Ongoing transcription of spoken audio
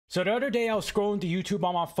So the other day I was scrolling to YouTube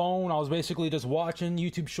on my phone. I was basically just watching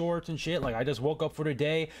YouTube shorts and shit. Like I just woke up for the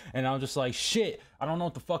day and I was just like, shit, I don't know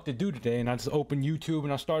what the fuck to do today. And I just opened YouTube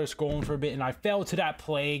and I started scrolling for a bit and I fell to that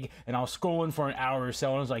plague and I was scrolling for an hour or so.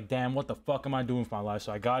 And I was like, damn, what the fuck am I doing with my life?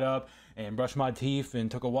 So I got up and brushed my teeth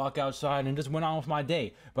and took a walk outside and just went on with my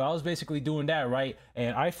day. But I was basically doing that, right?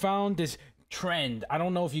 And I found this trend. I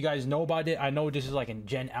don't know if you guys know about it. I know this is like a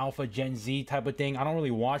Gen Alpha, Gen Z type of thing. I don't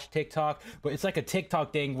really watch TikTok, but it's like a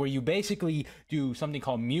TikTok thing where you basically do something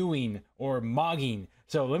called mewing or mogging.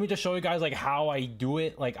 So let me just show you guys like how I do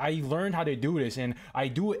it. Like I learned how to do this and I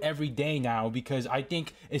do it every day now because I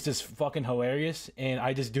think it's just fucking hilarious, and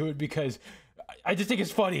I just do it because I just think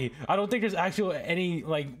it's funny. I don't think there's actually any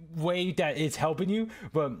like way that it's helping you,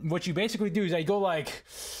 but what you basically do is I go like,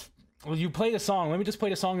 well, you play the song. Let me just play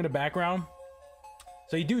the song in the background.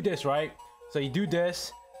 So you do this, right? So you do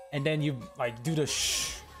this, and then you like do the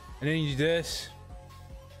shh, and then you do this,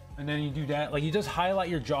 and then you do that. Like you just highlight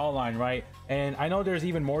your jawline, right? And I know there's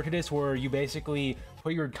even more to this where you basically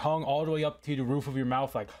put your tongue all the way up to the roof of your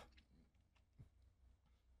mouth, like.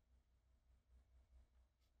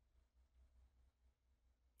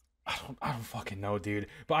 I don't fucking know, dude.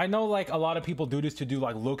 But I know like a lot of people do this to do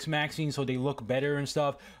like looks maxing so they look better and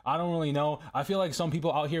stuff. I don't really know. I feel like some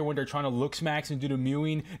people out here, when they're trying to looks max and do the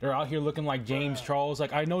mewing, they're out here looking like James Charles.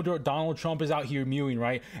 Like I know Donald Trump is out here mewing,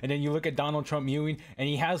 right? And then you look at Donald Trump mewing and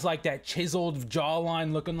he has like that chiseled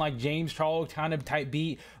jawline looking like James Charles kind of type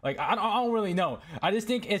beat. Like I don't really know. I just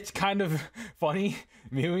think it's kind of funny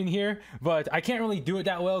mewing here, but I can't really do it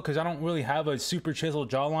that well because I don't really have a super chiseled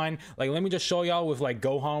jawline. Like let me just show y'all with like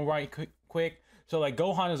Gohan right quick. So like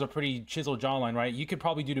Gohan is a pretty chiseled jawline, right? You could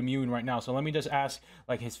probably do the mewing right now. So let me just ask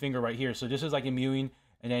like his finger right here. So this is like a mewing,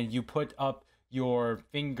 and then you put up your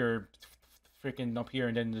finger freaking up here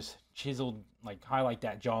and then just chiseled, like highlight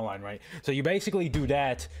that jawline, right? So you basically do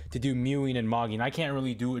that to do mewing and mogging. I can't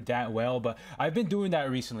really do it that well, but I've been doing that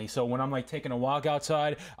recently. So when I'm like taking a walk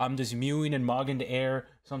outside, I'm just mewing and mogging the air.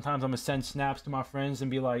 Sometimes I'm gonna send snaps to my friends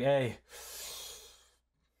and be like, hey.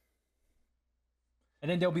 And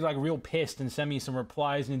then they'll be like real pissed and send me some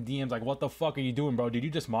replies and DMs like, what the fuck are you doing, bro? Did you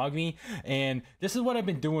just mog me? And this is what I've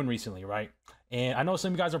been doing recently, right? And I know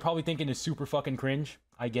some of you guys are probably thinking it's super fucking cringe.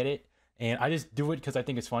 I get it. And I just do it because I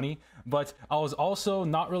think it's funny. But I was also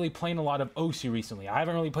not really playing a lot of OSU recently. I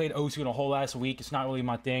haven't really played OSU in a whole last week. It's not really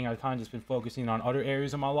my thing. I've kind of just been focusing on other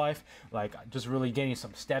areas of my life. Like just really getting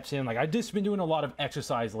some steps in. Like I've just been doing a lot of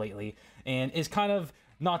exercise lately. And it's kind of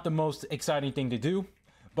not the most exciting thing to do.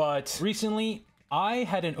 But recently, I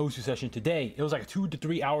had an OSU session today. It was like a 2 to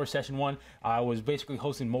 3 hour session one. I was basically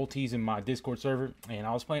hosting multis in my Discord server, and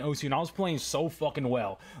I was playing OSU, and I was playing so fucking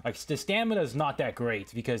well. Like the stamina is not that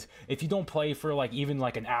great because if you don't play for like even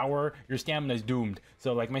like an hour, your stamina is doomed.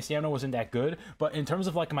 So like my stamina wasn't that good, but in terms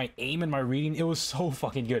of like my aim and my reading, it was so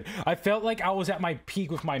fucking good. I felt like I was at my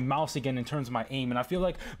peak with my mouse again in terms of my aim, and I feel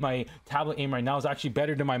like my tablet aim right now is actually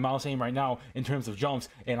better than my mouse aim right now in terms of jumps,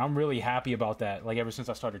 and I'm really happy about that. Like ever since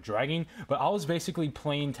I started dragging, but I was basically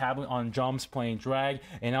playing tablet on jumps, playing drag,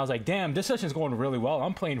 and I was like, damn, this session is going really well.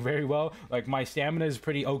 I'm playing very well. Like my stamina is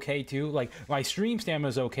pretty okay too. Like my stream stamina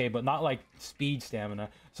is okay, but not like speed stamina.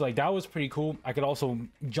 So like that was pretty cool. I could also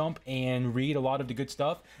jump and read a lot of the good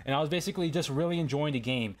stuff, and I was basically just really enjoying the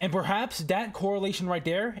game. And perhaps that correlation right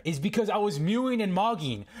there is because I was mewing and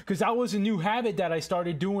mogging, because that was a new habit that I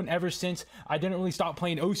started doing ever since I didn't really stop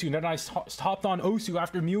playing OSU. And then I stopped on OSU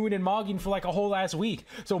after mewing and mogging for like a whole last week.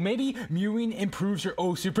 So maybe mewing improves your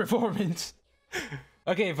OSU performance.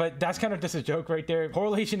 Okay, but that's kind of just a joke right there.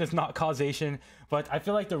 Correlation is not causation, but I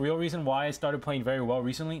feel like the real reason why I started playing very well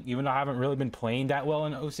recently, even though I haven't really been playing that well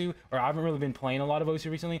in OSU, or I haven't really been playing a lot of OSU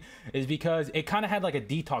recently, is because it kind of had like a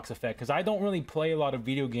detox effect, because I don't really play a lot of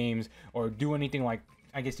video games or do anything like,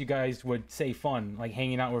 I guess you guys would say fun, like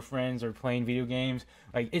hanging out with friends or playing video games.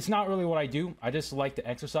 Like it's not really what I do. I just like to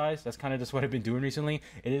exercise. That's kind of just what I've been doing recently.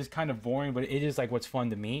 It is kind of boring, but it is like what's fun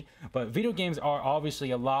to me. But video games are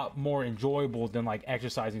obviously a lot more enjoyable than like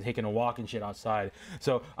exercising, taking a walk and shit outside.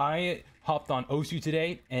 So I hopped on OSU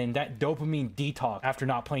today, and that dopamine detox after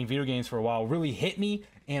not playing video games for a while really hit me,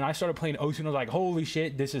 and I started playing OSU and I was like, holy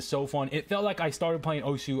shit, this is so fun. It felt like I started playing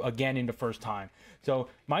OSU again in the first time. So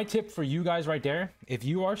my tip for you guys right there, if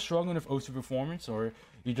you are struggling with OSU performance, or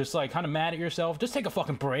you're just like kind of mad at yourself, just take a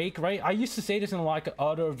fucking break, right? I used to say this in a lot of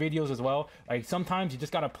other videos as well. Like sometimes you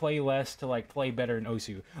just gotta play less to like play better in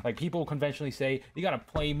OSU. Like people conventionally say you gotta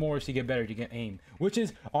play more to get better, to get aim, which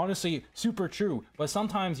is honestly super true. But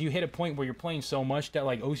sometimes you hit a point where you're playing so much that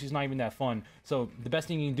like OSU's not even that fun. So the best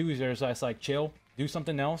thing you can do is just like chill, do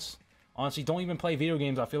something else. Honestly, don't even play video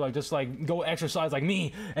games. I feel like just like go exercise like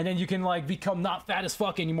me, and then you can like become not fat as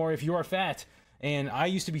fuck anymore if you are fat. And I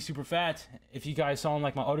used to be super fat, if you guys saw in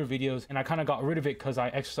like my other videos, and I kind of got rid of it because I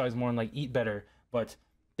exercise more and like eat better. But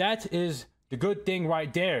that is the good thing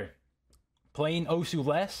right there. Playing Osu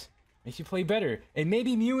less makes you play better. And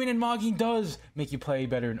maybe Mewing and mogging does make you play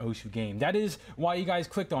better in Osu game. That is why you guys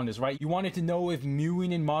clicked on this, right? You wanted to know if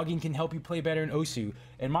Mewing and mogging can help you play better in Osu.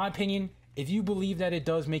 In my opinion, if you believe that it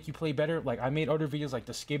does make you play better, like I made other videos like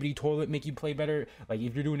the skibbity toilet make you play better. Like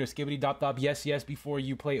if you're doing a skibbity dop dop yes yes before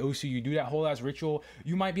you play Osu, you do that whole ass ritual,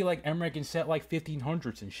 you might be like Emmerich and set like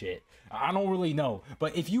 1500s and shit. I don't really know.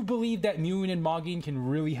 But if you believe that Mewing and mogging can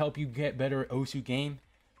really help you get better at Osu game,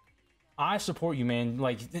 I support you, man.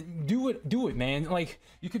 Like, do it, man. Like,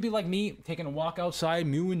 you could be like me, taking a walk outside,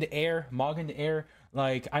 mewing the air, mogging the air.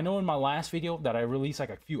 Like, I know in my last video that I released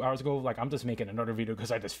like a few hours ago, like, I'm just making another video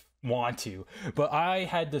because I just want to. But I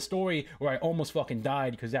had the story where I almost fucking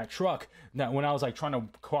died because that truck, that when I was like trying to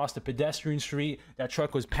cross the pedestrian street, that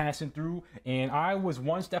truck was passing through, and I was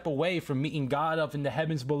one step away from meeting God up in the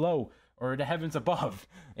heavens below, or the heavens above.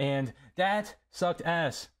 And that sucked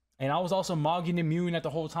ass. And I was also mogging and mewing at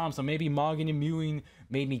the whole time, so maybe mogging and mewing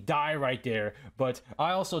made me die right there. But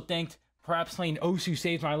I also think perhaps playing Osu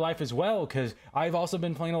saved my life as well, because I've also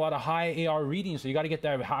been playing a lot of high AR readings, so you got to get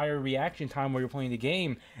that higher reaction time where you're playing the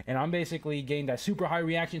game. And I'm basically getting that super high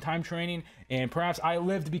reaction time training, and perhaps I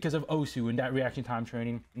lived because of Osu and that reaction time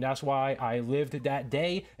training. And that's why I lived that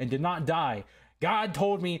day and did not die. God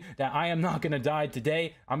told me that I am not going to die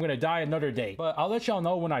today. I'm going to die another day. But I'll let y'all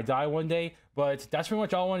know when I die one day. But that's pretty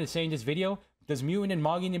much all I wanted to say in this video. Does Mewing and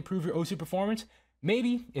mogging improve your Osu performance?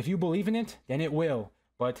 Maybe. If you believe in it, then it will.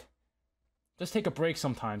 But just take a break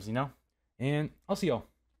sometimes, you know? And I'll see y'all.